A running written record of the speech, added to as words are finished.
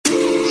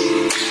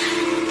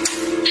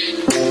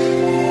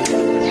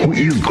Who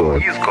is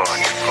God?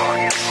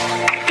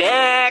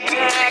 Dad,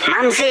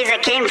 Mom says I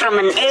came from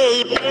an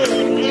ape.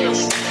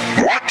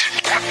 What?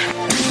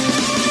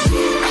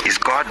 Is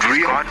God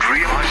real?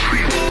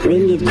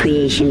 When did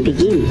creation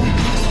begin?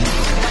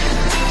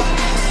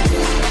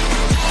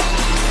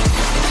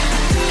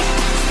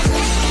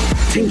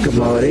 Think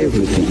about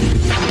everything.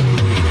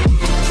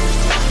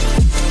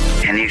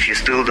 And if you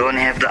still don't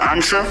have the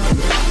answer,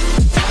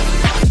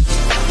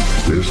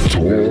 let's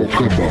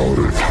talk about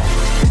it.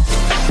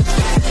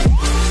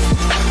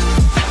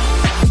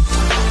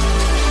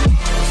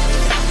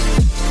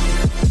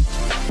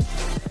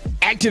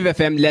 Active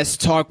FM, let's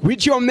talk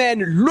with your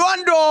man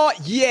Lwando.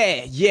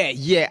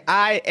 Yeah.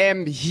 I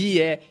am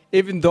here,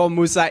 even though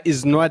Musa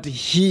is not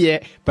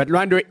here, but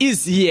Lwando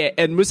is here,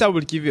 and Musa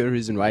will give you a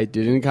reason why he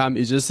didn't come.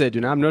 He just said,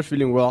 I'm not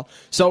feeling well.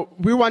 So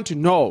we want to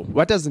know,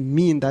 what does it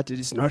mean that it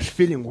is not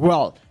feeling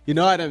well? You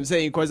know what I'm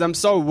saying? Because I'm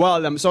so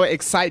well, I'm so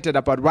excited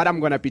about what I'm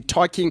going to be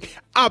talking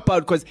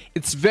about, because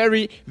it's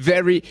very,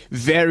 very,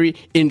 very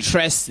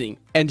interesting.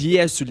 And he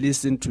has to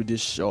listen to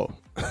this show.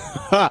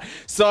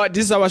 So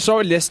this is our show.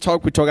 Let's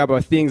talk. We talk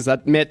about things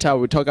that matter.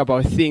 We talk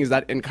about things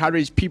that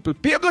encourage people.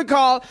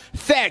 Biblical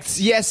facts.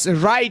 Yes,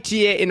 right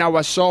here in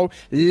our show.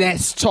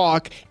 Let's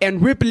talk. And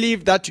we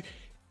believe that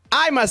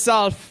I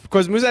myself,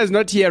 because Musa is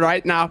not here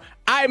right now,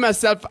 I'm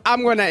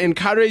going to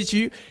encourage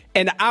you,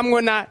 and I'm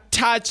going to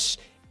touch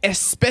a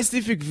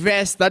specific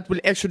verse that will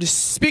actually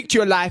speak to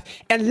your life.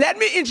 And let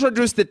me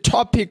introduce the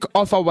topic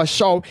of our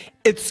show.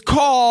 It's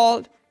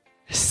called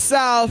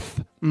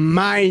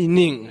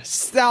self-mining.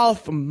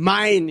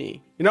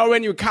 You know,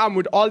 when you come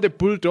with all the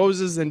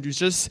bulldozers and you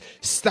just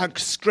start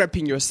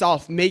scraping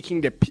yourself,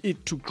 making the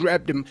pit to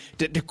grab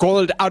the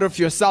gold out of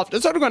yourself.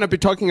 That's what we're going to be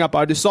talking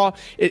about. So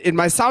it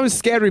might sound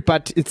scary,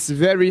 but it's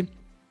very,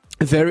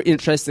 very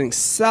interesting.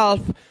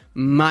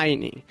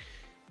 Self-mining.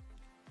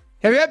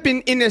 Have you ever been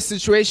in a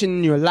situation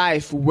in your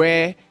life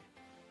where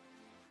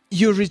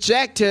you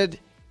rejected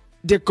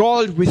the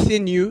gold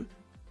within you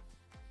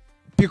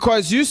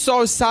because you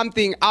saw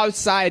something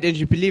outside and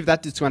you believe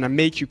that it's going to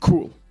make you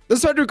cool?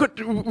 That's what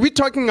we're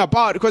talking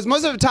about, because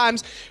most of the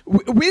times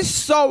we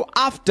so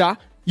after,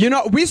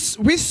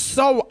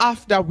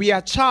 we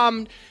are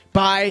charmed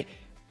by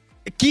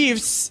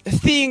gifts,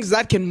 things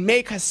that can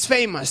make us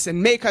famous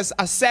and make us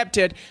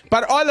accepted.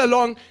 But all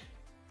along,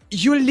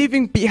 you're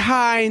leaving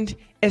behind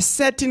a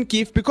certain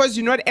gift because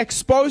you're not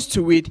exposed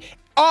to it,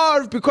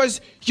 or because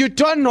you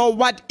don't know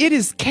what it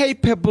is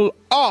capable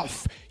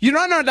of. You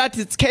don't know that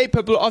it's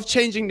capable of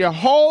changing the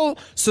whole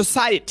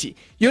society.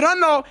 You don't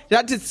know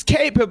that it's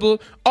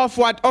capable of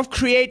of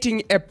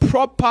creating a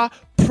proper,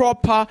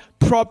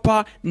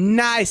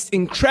 nice,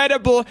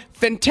 incredible,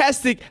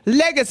 fantastic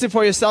legacy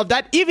for yourself,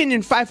 that even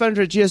in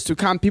 500 years to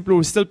come, people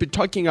will still be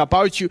talking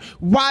about you.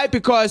 Why?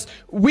 Because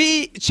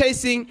we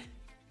chasing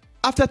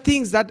after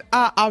things that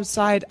are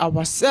outside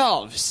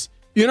ourselves.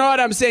 You know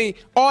what I'm saying?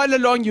 All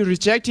along, you're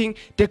rejecting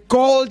the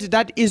gold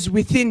that is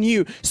within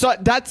you. So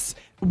that's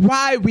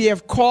why we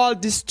have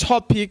called this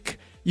topic,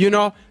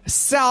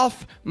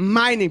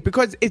 self-mining,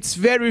 because it's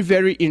very,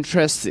 very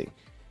interesting.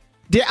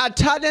 There are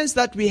talents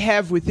that we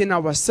have within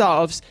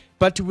ourselves,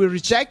 but we're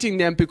rejecting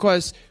them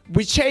because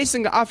we're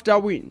chasing after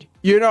wind.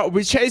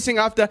 We're chasing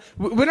after...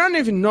 We don't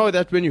even know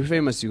that when you're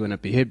famous, you're going to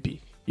be happy.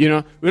 We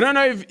don't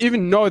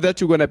even know that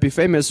you're going to be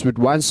famous with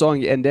one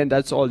song and then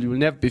that's all. You'll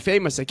never be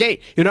famous again.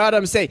 You know what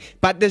I'm saying?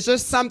 But there's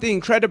just something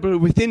incredible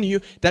within you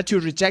that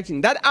you're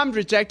rejecting, that I'm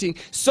rejecting.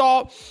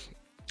 So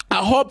I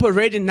hope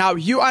already now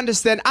you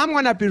understand. I'm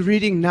going to be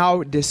reading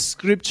now the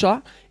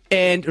scripture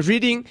and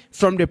reading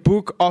from the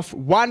book of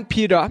 1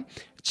 Peter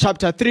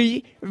chapter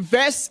 3,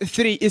 verse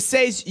 3. It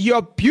says,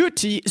 your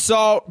beauty.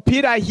 So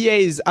Peter here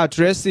is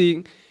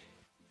addressing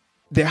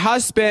the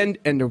husband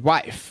and the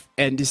wife,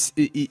 and is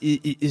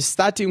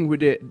starting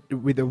with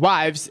the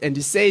wives, and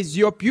he says,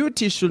 your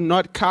beauty should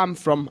not come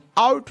from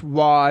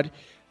outward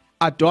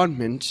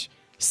adornment,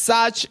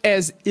 such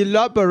as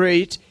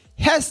elaborate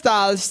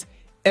hairstyles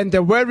and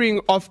the wearing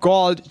of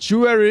gold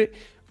jewelry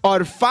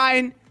or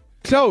fine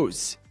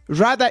clothes.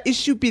 Rather, it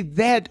should be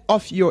that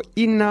of your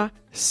inner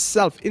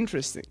self.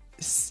 Interesting.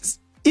 This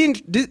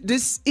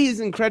is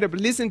incredible.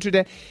 Listen to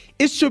that.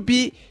 It should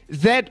be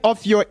that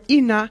of your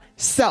inner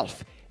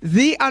self,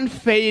 the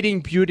unfading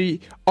beauty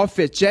of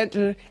a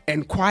gentle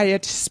and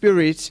quiet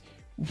spirit,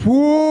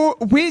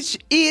 which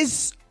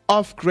is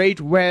of great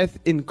worth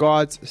in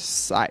God's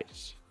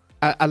sight.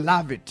 I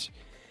love it.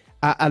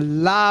 I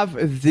love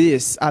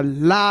this. I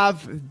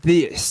love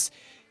this.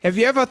 Have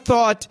you ever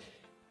thought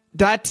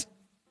that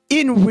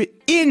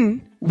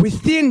within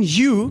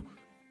you,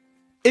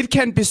 it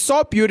can be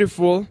so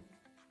beautiful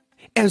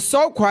and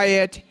so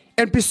quiet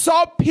and be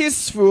so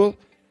peaceful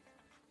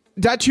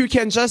that you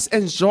can just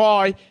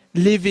enjoy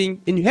living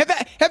in you?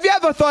 Have you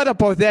ever thought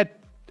about that?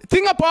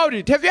 Think about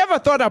it. Have you ever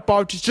thought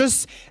about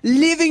just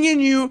living in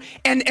you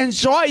and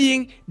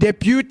enjoying the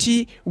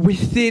beauty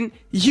within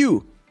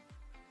you?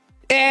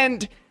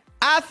 And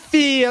I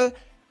feel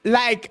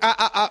like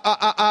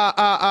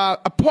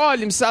Paul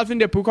himself in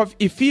the book of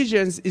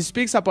Ephesians, he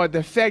speaks about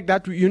the fact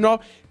that,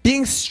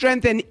 being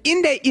strengthened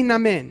in the inner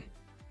man.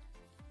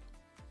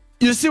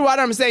 You see what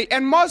I'm saying?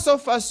 And most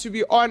of us, to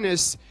be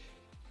honest,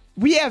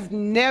 we have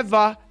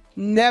never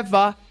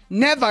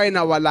in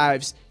our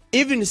lives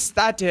even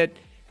started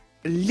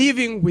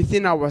living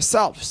within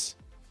ourselves.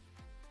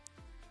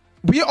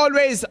 We're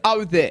always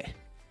out there.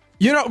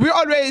 We're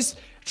always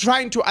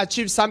trying to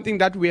achieve something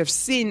that we have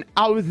seen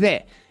out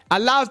there. I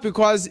love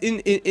because in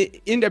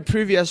the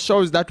previous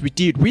shows that we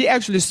did, we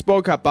actually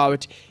spoke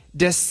about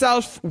the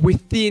self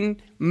within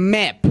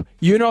map.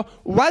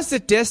 What's the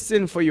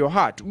destiny for your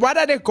heart? What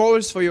are the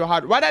goals for your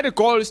heart? What are the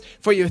goals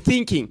for your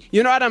thinking?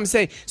 You know what I'm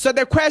saying? So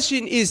the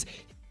question is,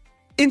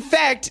 in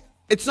fact,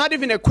 it's not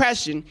even a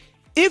question.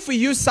 If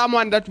you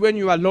someone that when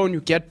you're alone, you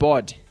get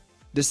bored,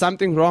 there's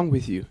something wrong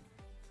with you.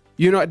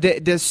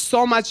 There's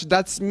so much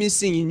that's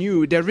missing in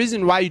you. The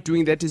reason why you're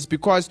doing that is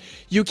because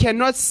you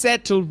cannot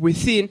settle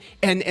within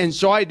and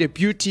enjoy the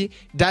beauty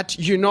that,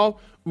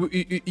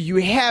 you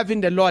have in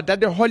the Lord,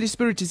 that the Holy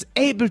Spirit is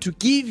able to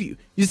give you.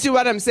 You see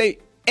what I'm saying?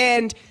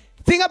 And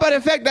think about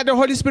the fact that the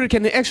Holy Spirit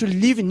can actually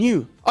live in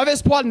you.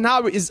 Obviously, Paul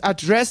now is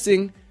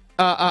addressing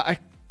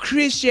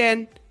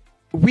Christian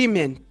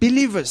women,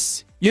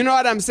 believers. You know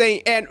what I'm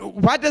saying? And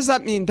what does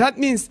that mean? That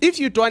means if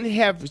you don't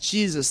have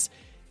Jesus,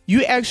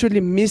 you're actually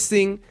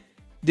missing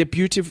the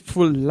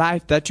beautiful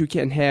life that you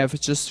can have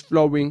just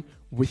flowing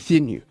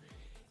within you.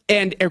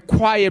 And a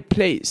quiet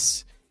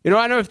place.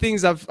 One of the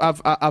things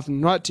I've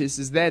noticed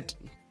is that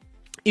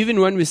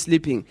even when we're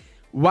sleeping,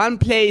 one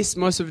place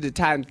most of the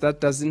time that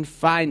doesn't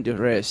find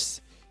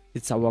rest,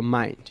 it's our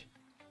mind.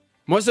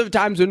 Most of the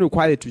times when we're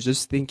quiet, we're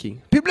just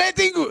thinking. People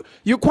think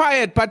you're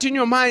quiet, but in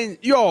your mind,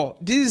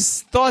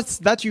 these thoughts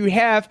that you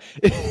have,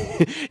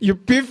 you're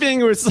beefing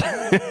with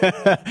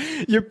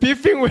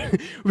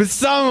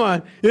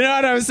someone. You know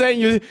what I'm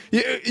saying?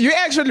 You're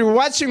actually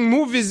watching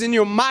movies in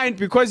your mind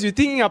because you're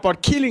thinking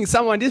about killing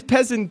someone. This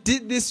person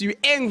did this. You're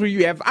angry.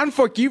 You have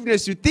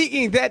unforgiveness. You're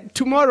thinking that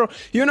tomorrow,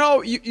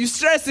 you're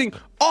stressing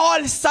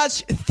all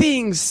such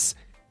things.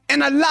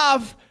 And I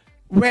love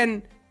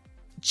when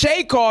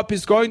Jacob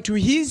is going to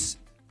his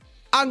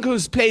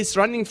uncle's place,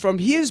 running from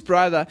his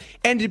brother,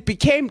 and it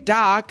became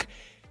dark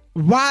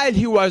while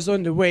he was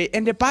on the way.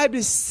 And the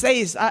Bible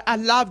says, I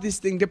love this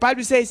thing. The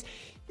Bible says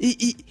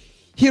he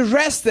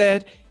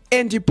rested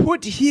and he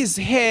put his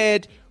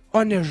head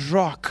on a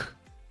rock.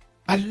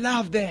 I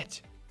love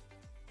that.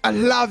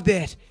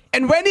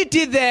 And when he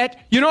did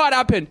that, you know what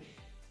happened?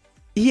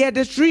 He had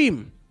a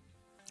dream.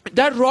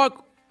 That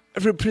rock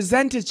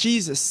represented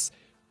Jesus.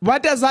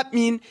 What does that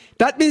mean?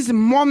 That means the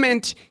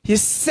moment he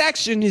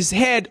sectioned his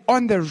head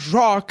on the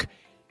rock,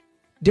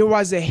 there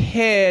was a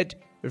head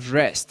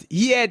rest.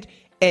 He had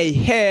a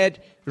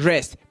head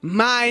rest.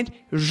 Mind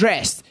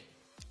rest.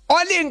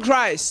 Only in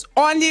Christ,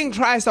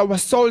 our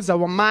souls,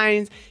 our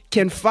minds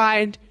can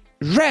find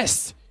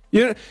rest.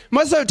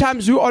 Most of the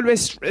times we're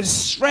always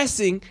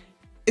stressing.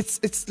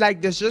 It's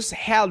like there's just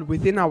hell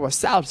within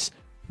ourselves.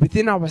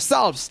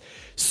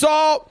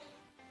 So,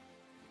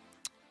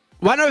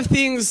 one of the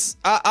things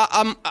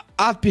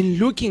I've been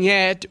looking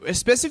at,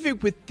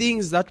 specific with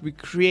things that we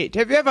create.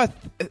 Have you ever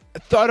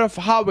thought of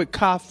how a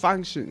car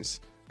functions?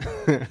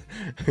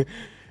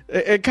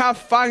 A car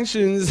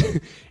functions,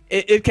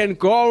 it can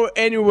go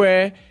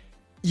anywhere,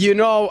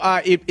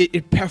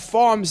 it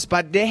performs,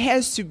 but there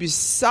has to be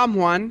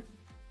someone.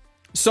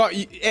 So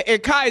a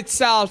car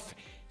itself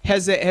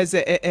has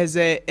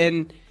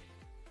an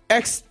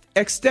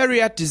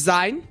exterior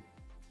design.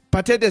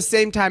 But at the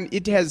same time,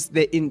 it has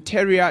the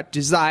interior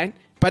design.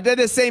 But at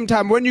the same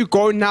time, when you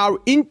go now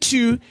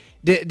into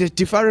the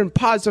different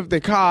parts of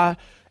the car,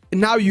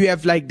 now you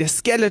have like the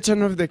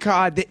skeleton of the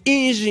car, the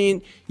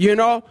engine,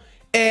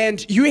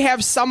 and you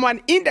have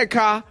someone in the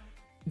car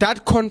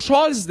that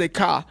controls the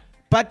car.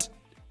 But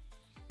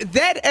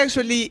that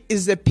actually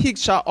is a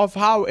picture of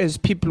how as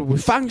people we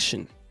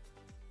function.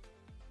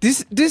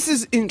 This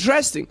is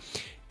interesting.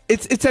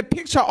 It's a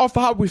picture of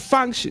how we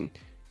function,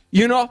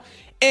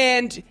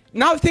 And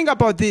now think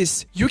about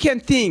this. You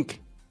can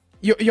think,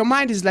 your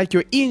mind is like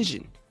your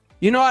engine.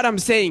 You know what I'm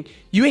saying?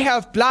 You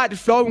have blood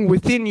flowing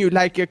within you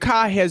like a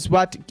car has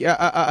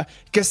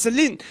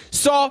gasoline.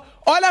 So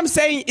all I'm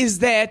saying is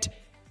that,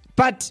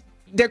 but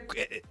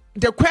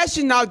the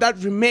question now that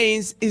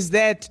remains is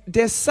that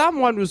there's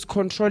someone who's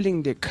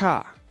controlling the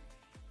car.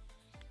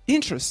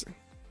 Interesting.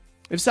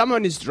 If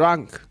someone is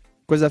drunk,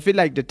 because I feel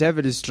like the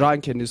devil is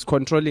drunk and is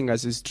controlling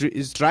us,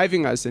 is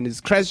driving us and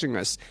is crashing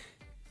us.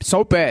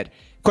 So bad.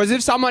 Because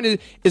if someone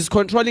is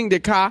controlling the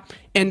car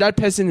and that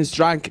person is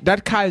drunk,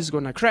 that car is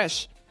going to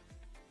crash.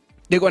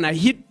 They're going to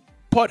hit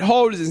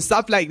potholes and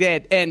stuff like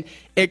that. And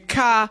a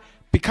car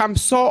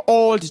becomes so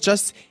old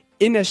just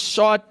in a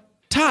short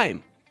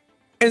time.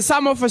 And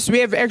some of us, we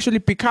have actually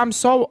become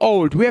so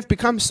old. We have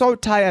become so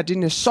tired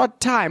in a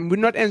short time. We're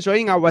not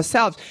enjoying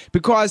ourselves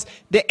because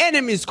the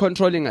enemy is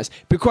controlling us.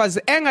 Because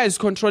the anger is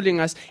controlling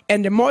us.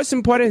 And the most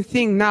important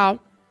thing now,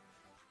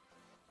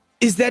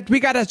 is that we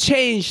got to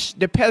change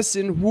the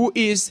person who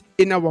is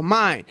in our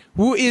mind,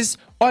 who is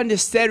on the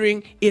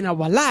steering in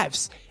our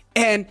lives.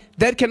 And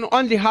that can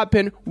only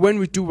happen when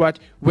we do what?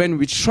 When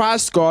we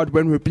trust God,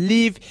 when we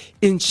believe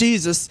in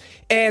Jesus.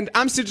 And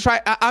I'm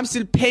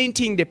still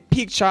painting the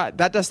picture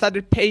that I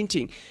started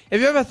painting. Have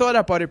you ever thought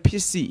about a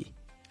PC?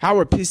 How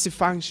a PC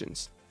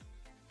functions?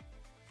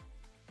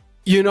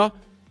 You know,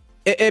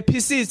 a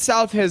PC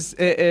itself has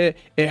a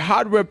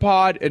hardware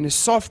part and a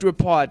software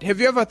part.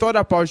 Have you ever thought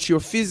about your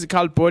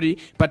physical body,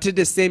 but at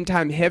the same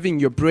time having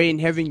your brain,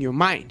 having your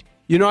mind?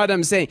 You know what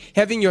I'm saying?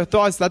 Having your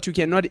thoughts that you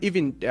cannot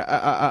even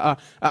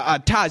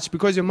touch,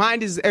 because your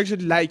mind is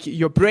actually like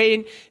your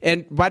brain,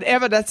 and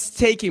whatever that's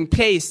taking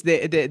place,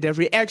 the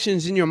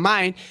reactions in your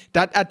mind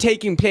that are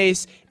taking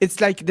place,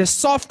 it's like the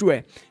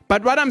software.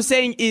 But what I'm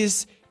saying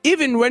is,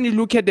 even when you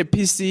look at the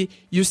PC,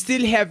 you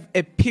still have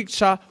a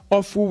picture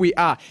of who we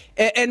are.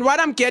 And what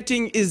I'm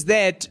getting is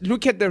that,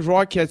 look at the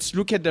rockets,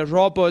 look at the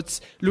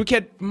robots, look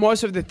at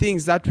most of the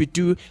things that we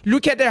do.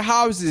 Look at the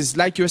houses,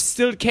 like your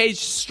steel cage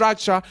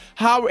structure,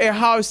 how a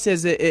house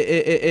has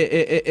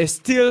a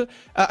steel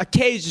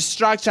cage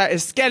structure, a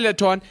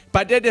skeleton,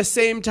 but at the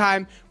same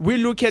time, we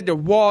look at the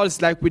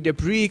walls, like with the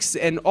bricks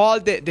and all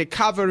the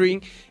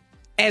covering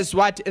as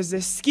what? As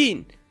the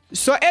skin.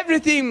 So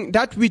everything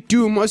that we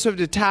do most of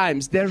the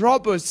times, the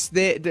robots,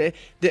 the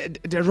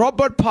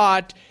robot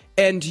part,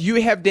 and you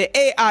have the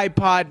AI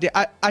part, the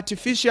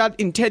artificial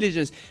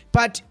intelligence,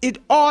 but it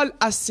all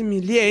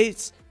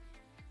assimilates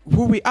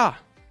who we are.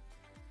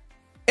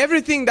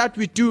 Everything that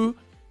we do,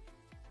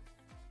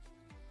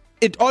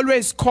 it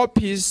always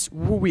copies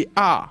who we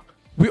are.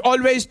 We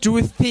always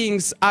do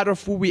things out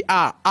of who we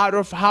are, out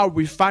of how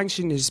we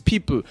function as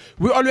people.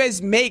 We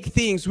always make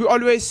things, we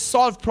always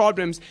solve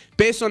problems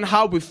based on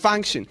how we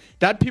function.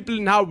 That people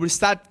now will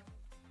start,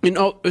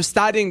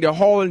 studying the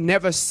whole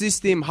nervous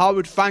system, how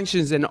it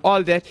functions and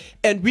all that.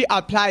 And we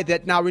apply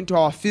that now into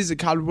our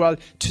physical world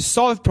to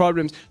solve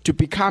problems, to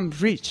become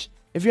rich.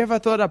 Have you ever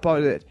thought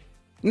about it?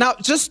 Now,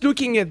 just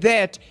looking at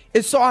that,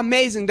 it's so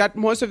amazing that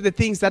most of the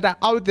things that are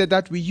out there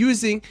that we're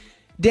using,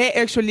 they're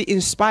actually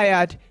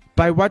inspired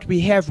by what we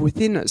have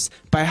within us,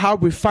 by how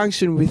we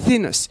function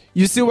within us.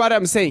 You see what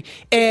I'm saying?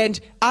 And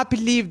I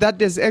believe that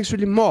there's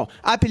actually more.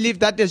 I believe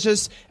that there's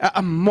just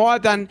more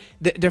than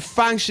the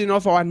function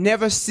of our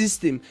nervous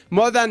system,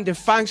 more than the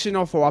function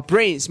of our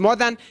brains, more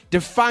than the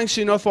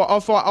function of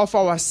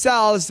our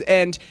cells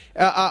and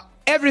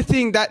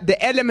everything, that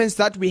the elements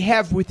that we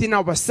have within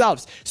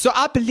ourselves. So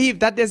I believe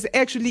that there's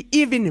actually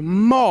even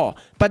more.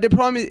 But the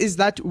problem is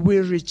that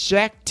we're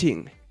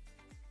rejecting.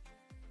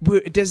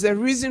 There's a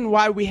reason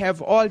why we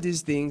have all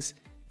these things.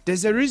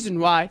 There's a reason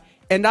why.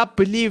 And I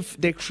believe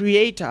the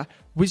Creator,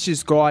 which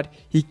is God,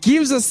 He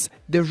gives us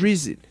the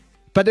reason.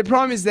 But the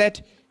problem is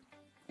that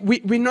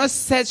we're not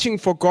searching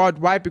for God.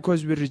 Why?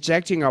 Because we're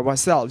rejecting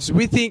ourselves.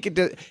 We think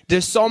that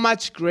there's so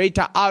much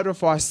greater out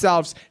of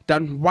ourselves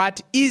than what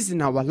is in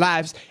our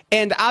lives.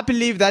 And I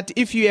believe that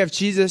if you have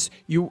Jesus,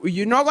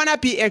 you're not going to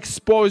be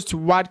exposed to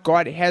what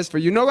God has for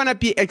you. You're not going to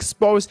be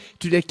exposed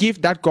to the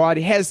gift that God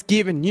has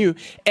given you.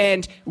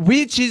 And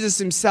with Jesus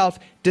Himself,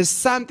 there's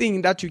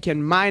something that you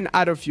can mine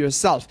out of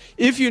yourself.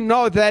 If you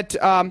know that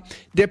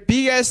the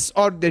biggest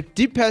or the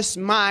deepest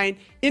mine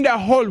in the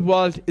whole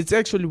world, it's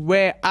actually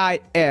where I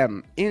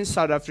am, in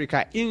South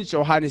Africa, in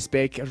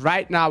Johannesburg.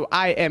 Right now,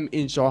 I am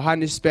in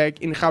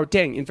Johannesburg, in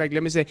Gauteng. In fact,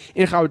 let me say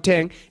in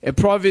Gauteng, a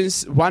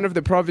province, one of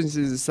the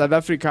provinces in South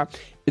Africa.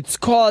 It's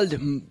called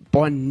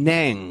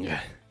Mponeng.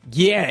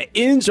 Yeah,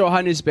 in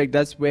Johannesburg,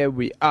 that's where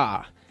we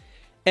are.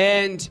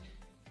 And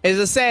as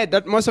I said,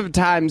 that most of the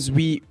times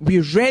we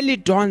really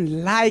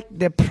don't like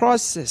the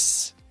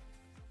process.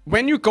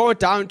 When you go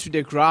down to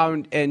the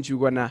ground and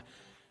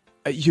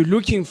you're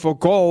looking for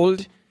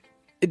gold,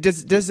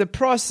 there's a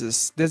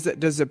process.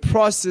 There's a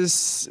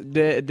process.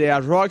 There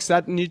are rocks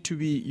that need to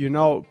be,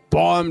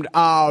 bombed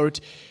out.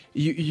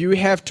 You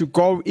have to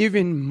go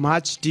even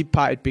much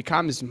deeper. It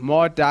becomes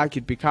more dark.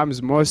 It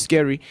becomes more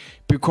scary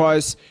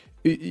because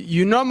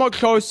you're no more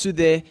close to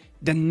the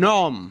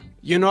norm.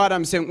 You know what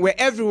I'm saying? Where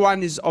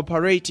everyone is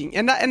operating.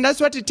 And that's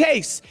what it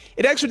takes.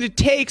 It actually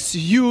takes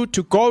you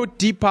to go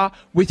deeper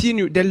within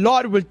you. The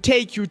Lord will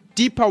take you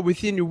deeper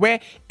within you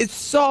where it's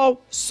so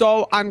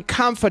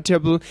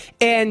uncomfortable.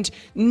 And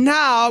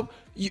now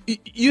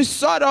you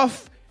sort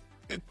of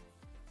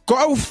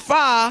go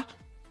far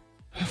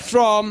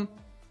from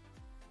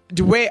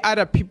the way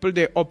other people,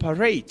 they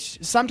operate.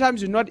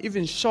 Sometimes you're not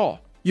even sure.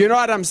 You know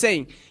what I'm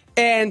saying?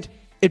 And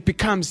it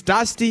becomes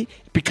dusty,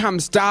 it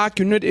becomes dark.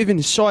 You're not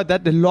even sure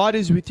that the Lord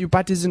is with you,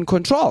 but is in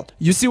control.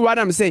 You see what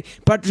I'm saying?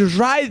 But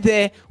right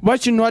there,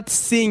 what you're not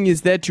seeing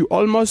is that you're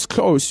almost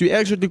close. You're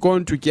actually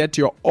going to get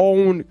your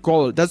own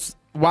goal. That's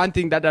one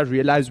thing that I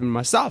realized with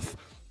myself.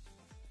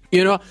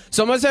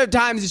 So most of the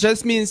times it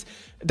just means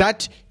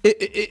that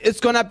it's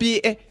going to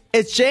be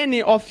a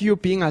journey of you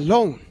being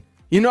alone.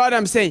 You know what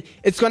I'm saying?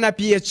 It's going to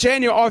be a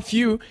journey of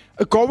you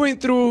going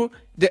through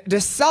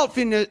the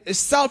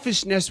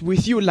selfishness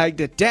with you, like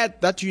the debt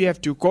that you have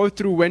to go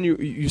through when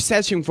you're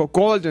searching for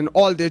gold and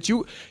all that.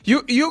 You're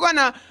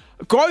gonna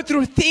go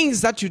through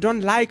things that you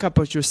don't like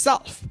about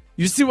yourself.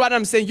 You see what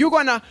I'm saying? You're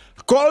going to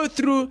go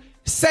through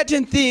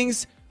certain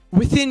things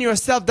within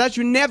yourself that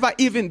you never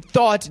even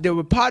thought they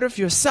were part of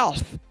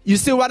yourself. You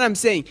see what I'm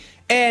saying?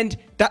 And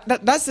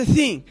that's the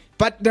thing.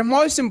 But the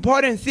most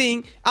important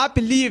thing, I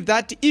believe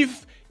that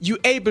if you're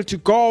able to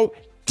go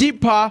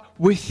deeper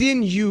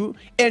within you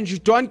and you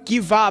don't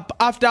give up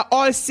after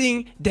all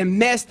seeing the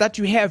mess that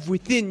you have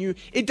within you,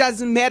 it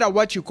doesn't matter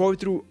what you go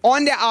through.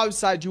 On the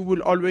outside, you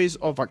will always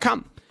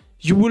overcome.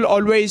 You will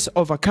always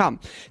overcome.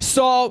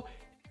 So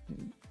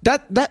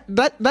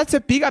that's a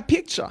bigger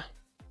picture.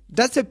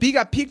 That's a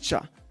bigger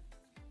picture.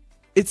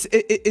 It's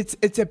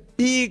a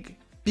big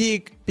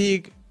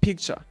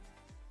picture.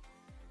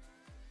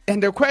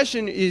 And the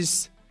question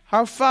is,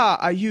 how far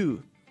are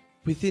you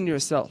within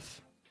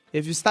yourself?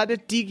 Have you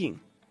started digging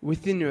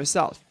within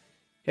yourself?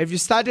 Have you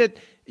started,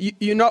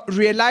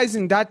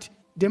 realizing that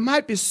there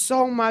might be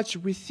so much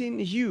within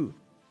you?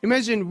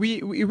 Imagine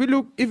we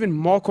look even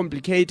more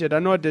complicated. I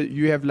know that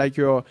you have like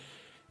your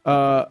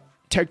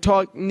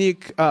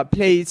tectonic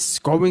plates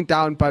going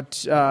down,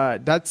 but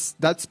that's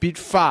a bit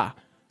far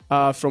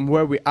from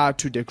where we are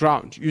to the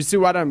ground. You see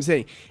what I'm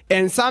saying?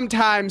 And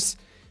sometimes,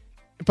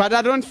 but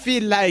I don't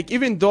feel like,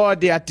 even though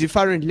there are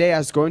different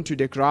layers going to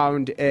the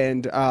ground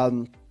and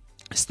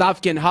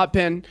stuff can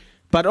happen,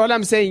 but all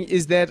I'm saying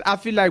is that I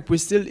feel like we're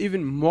still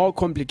even more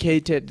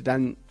complicated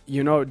than,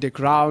 the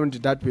ground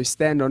that we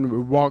stand on, we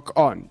walk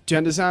on. Do you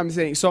understand what I'm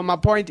saying? So my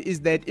point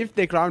is that if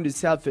the ground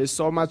itself has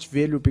so much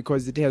value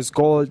because it has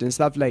gold and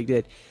stuff like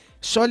that,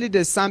 surely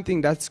there's something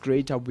that's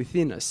greater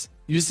within us.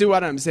 You see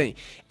what I'm saying?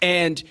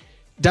 And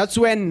that's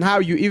when now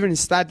you even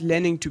start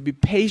learning to be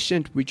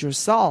patient with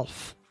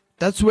yourself.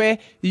 That's where,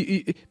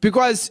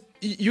 because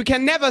you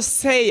can never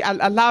say,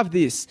 I love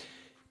this.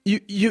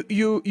 You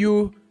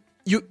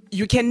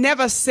can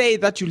never say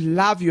that you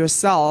love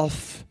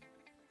yourself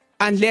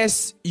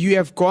unless you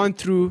have gone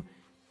through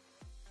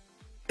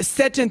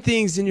certain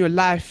things in your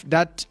life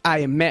that are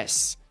a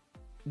mess,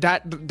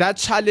 that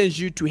challenge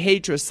you to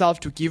hate yourself,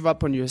 to give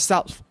up on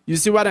yourself. You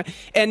see what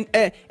and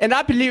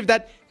I believe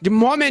that the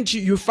moment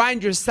you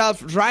find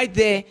yourself right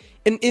there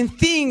in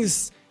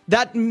things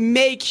that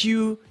make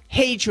you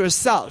hate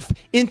yourself,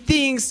 in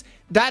things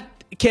that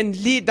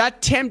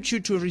tempt you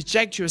to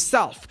reject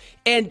yourself,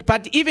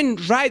 but even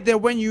right there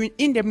when you're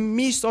in the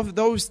midst of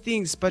those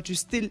things, but you're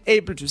still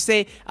able to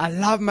say, I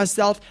love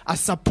myself, I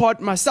support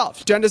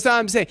myself. Do you understand what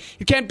I'm saying?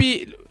 You can't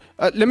be,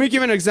 let me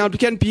give an example. It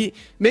can be,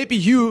 maybe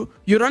you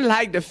don't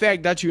like the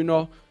fact that, you're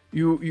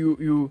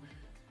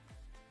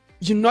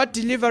not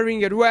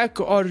delivering at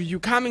work, or you're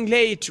coming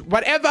late,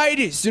 whatever it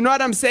is, you know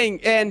what I'm saying?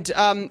 And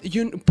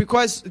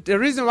because the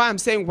reason why I'm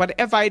saying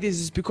whatever it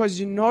is because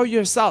you know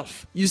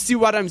yourself. You see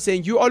what I'm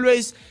saying?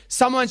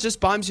 Someone just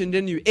bumps you and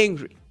then you're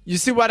angry. You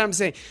see what I'm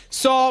saying?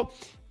 So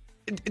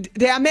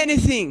there are many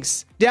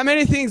things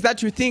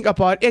that you think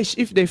about.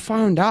 If they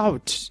found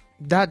out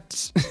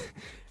that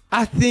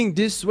I think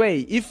this way,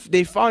 if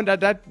they found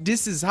out that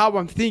this is how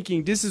I'm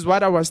thinking, this is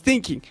what I was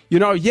thinking,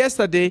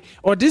 yesterday,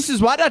 or this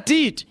is what I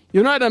did,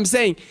 you know what I'm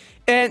saying?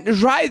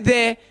 And right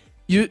there,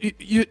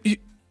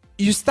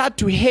 you start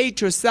to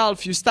hate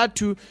yourself. You start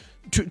to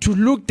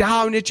look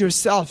down at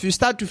yourself. You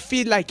start to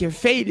feel like a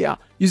failure.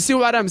 You see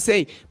what I'm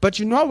saying? But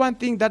one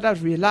thing that I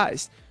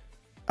realized,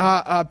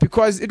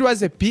 because it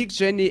was a big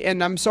journey,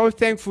 and I'm so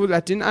thankful I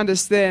didn't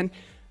understand.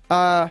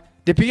 The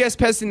biggest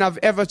person I've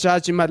ever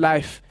judged in my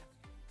life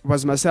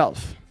was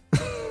myself.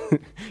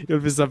 You'll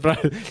be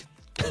surprised.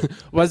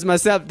 Was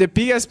myself. The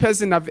biggest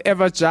person I've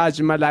ever judged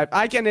in my life.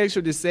 I can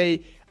actually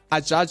say I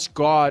judged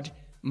God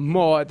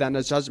more than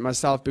I judged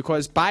myself,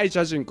 because by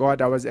judging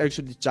God, I was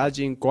actually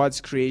judging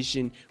God's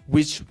creation,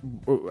 which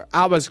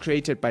I was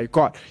created by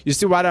God. You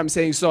see what I'm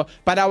saying? So,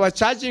 but I was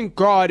judging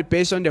God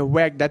based on the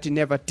work that He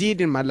never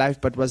did in my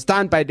life, but was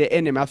done by the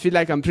enemy. I feel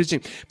like I'm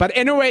preaching. But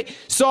anyway,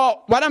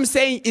 so what I'm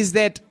saying is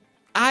that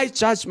I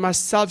judged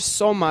myself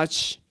so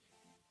much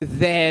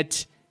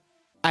that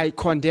I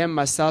condemned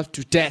myself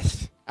to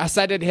death. I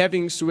started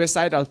having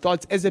suicidal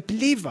thoughts as a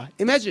believer.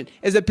 Imagine,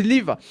 as a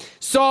believer.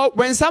 So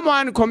when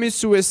someone commits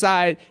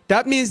suicide,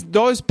 that means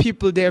those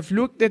people, they have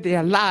looked at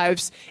their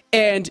lives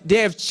and they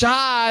have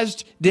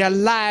judged their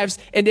lives,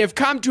 and they've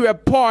come to a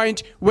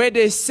point where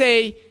they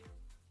say,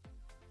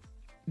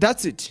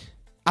 that's it.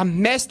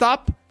 I'm messed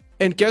up,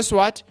 and guess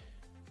what?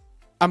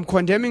 I'm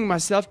condemning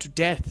myself to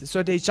death.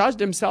 So they judge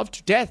themselves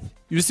to death.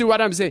 You see what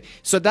I'm saying?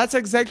 So that's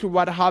exactly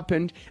what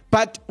happened.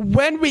 But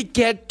when we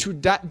get to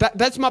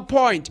that's my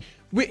point.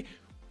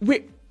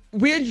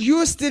 Will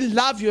you still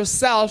love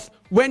yourself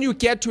when you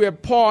get to a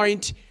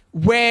point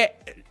where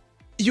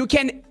you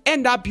can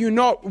end up,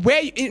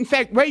 where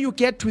you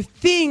get to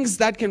things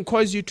that can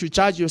cause you to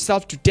judge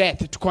yourself to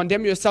death, to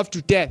condemn yourself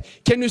to death?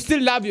 Can you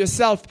still love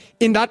yourself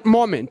in that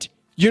moment?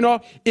 In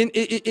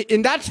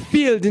that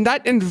field, in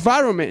that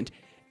environment?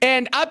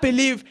 And I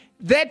believe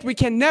that we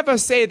can never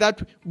say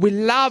that we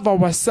love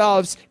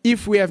ourselves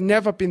if we have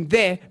never been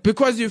there,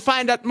 because you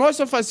find that most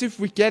of us, if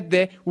we get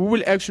there, we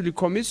will actually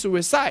commit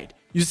suicide.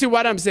 You see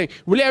what I'm saying?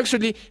 We'll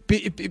actually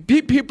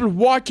be people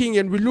walking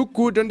and we look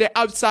good on the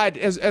outside,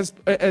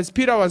 as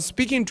Peter was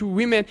speaking to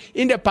women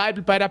in the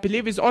Bible, but I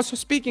believe he's also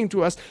speaking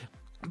to us.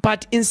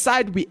 But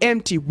inside we're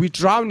empty, we're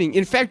drowning.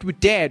 In fact, we're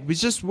dead. We're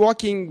just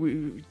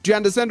walking. Do you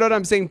understand what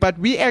I'm saying? But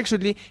we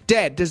actually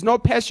dead. There's no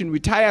passion. We're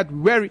tired,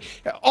 we're weary,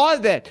 all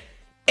that.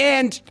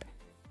 And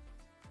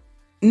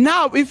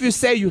now if you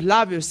say you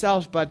love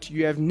yourself, but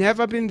you have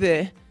never been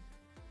there,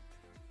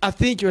 I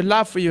think your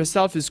love for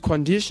yourself is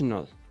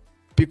conditional,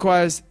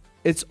 because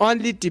it's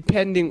only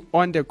depending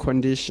on the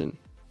condition.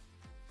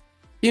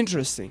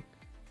 Interesting.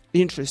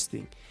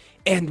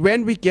 And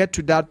when we get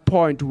to that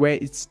point where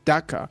it's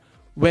darker,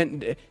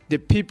 when the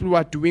people who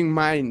are doing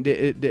mine,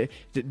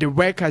 the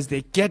workers,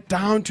 they get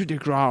down to the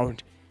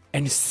ground,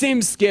 and it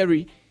seems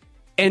scary,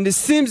 and it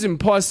seems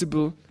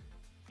impossible,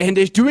 and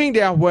they're doing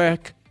their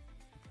work,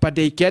 but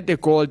they get the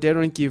goal, they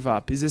don't give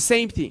up. It's the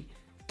same thing.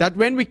 That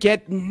when we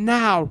get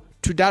now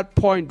to that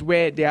point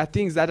where there are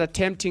things that are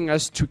tempting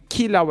us to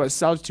kill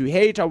ourselves, to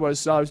hate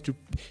ourselves, to,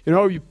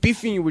 you're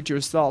beefing with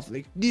yourself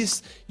like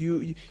this,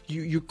 you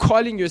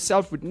calling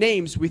yourself with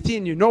names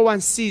within you, no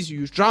one sees you,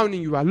 you're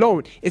drowning, you're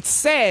alone. It's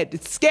sad,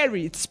 it's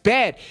scary, it's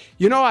bad.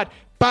 You know what?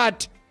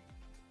 But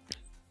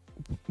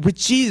with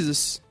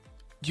Jesus,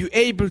 you're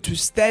able to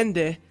stand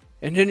there,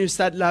 and then you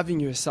start loving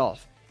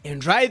yourself.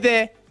 And right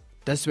there,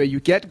 that's where you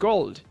get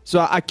gold.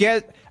 So I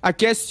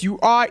guess you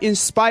are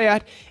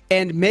inspired,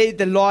 and may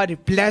the Lord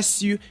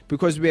bless you,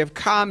 because we have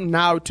come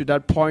now to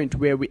that point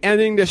where we're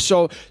ending the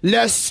show.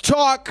 Let's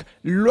talk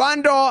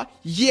Lwando.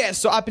 Yes,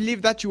 so I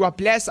believe that you are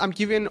blessed. I'm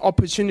giving an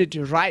opportunity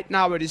right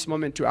now at this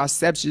moment to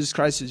accept Jesus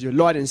Christ as your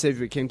Lord and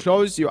Savior. You can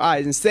close your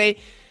eyes and say,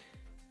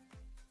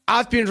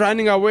 I've been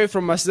running away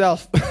from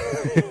myself.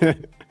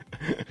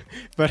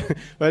 But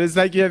it's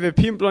like you have a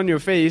pimple on your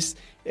face,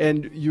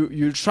 and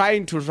you're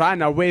trying to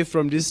run away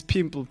from this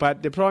pimple.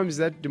 But the problem is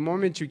that the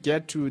moment you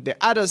get to the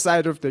other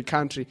side of the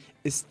country,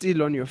 it's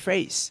still on your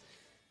face.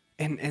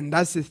 And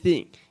that's the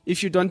thing.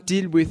 If you don't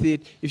deal with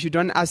it, if you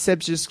don't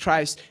accept Jesus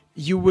Christ,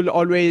 you will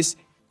always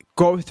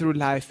go through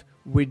life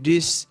with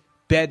this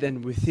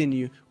burden within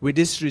you, with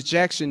this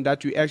rejection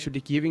that you're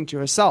actually giving to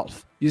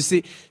yourself. You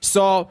see?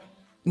 So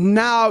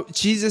now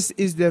Jesus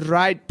is the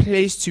right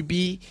place to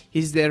be. He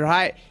is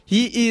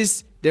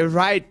the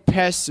right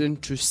person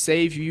to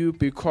save you,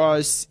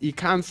 because he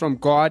comes from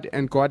God,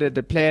 and God had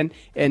a plan,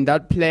 and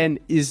that plan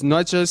is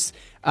not just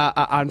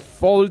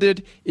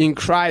unfolded in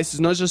Christ, it's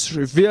not just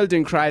revealed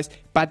in Christ,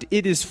 but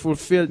it is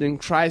fulfilled in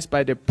Christ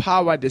by the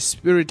power, the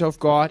Spirit of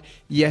God,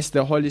 yes,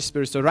 the Holy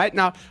Spirit. So right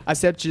now,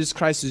 accept Jesus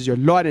Christ as your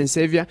Lord and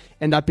Savior,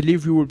 and I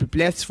believe you will be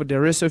blessed for the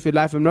rest of your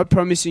life. I'm not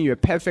promising you a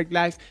perfect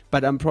life,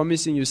 but I'm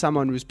promising you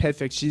someone who is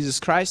perfect, Jesus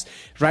Christ.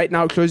 Right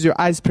now, close your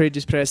eyes, pray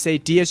this prayer. Say,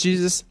 Dear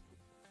Jesus,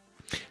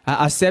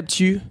 I accept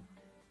you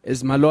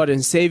as my Lord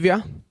and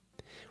Savior.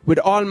 With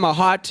all my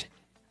heart,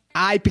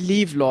 I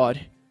believe,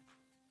 Lord.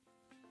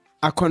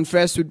 I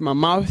confess with my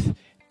mouth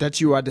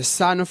that you are the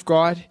Son of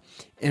God.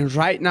 And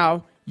right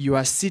now, you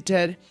are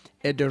seated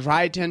at the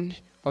right hand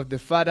of the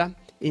Father,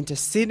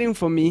 interceding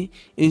for me.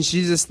 In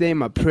Jesus'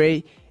 name I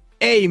pray.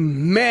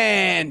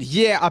 Amen.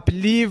 Yeah, I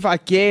believe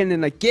again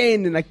and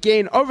again and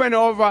again, over and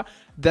over,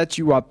 that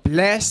you are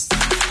blessed.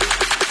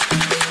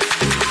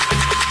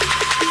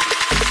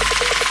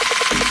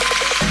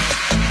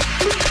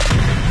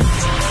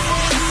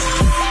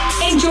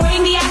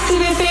 Enjoying the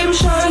Active FM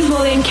shows?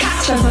 Well, then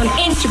catch us on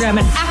Instagram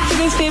at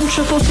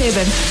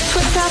ActiveFM777,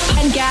 Twitter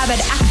and Gab at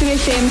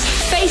ActiveFM,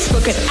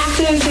 Facebook at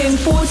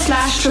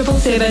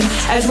ActiveFM/777,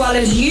 as well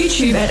as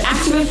YouTube at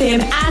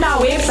ActiveFM, and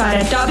our website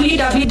at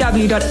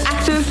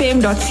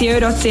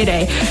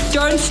www.activefm.co.za.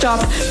 Don't stop,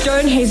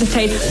 don't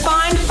hesitate.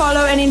 Find,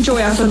 follow and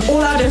enjoy us on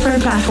all our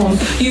different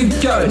platforms. You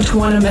don't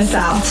want to miss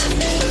out.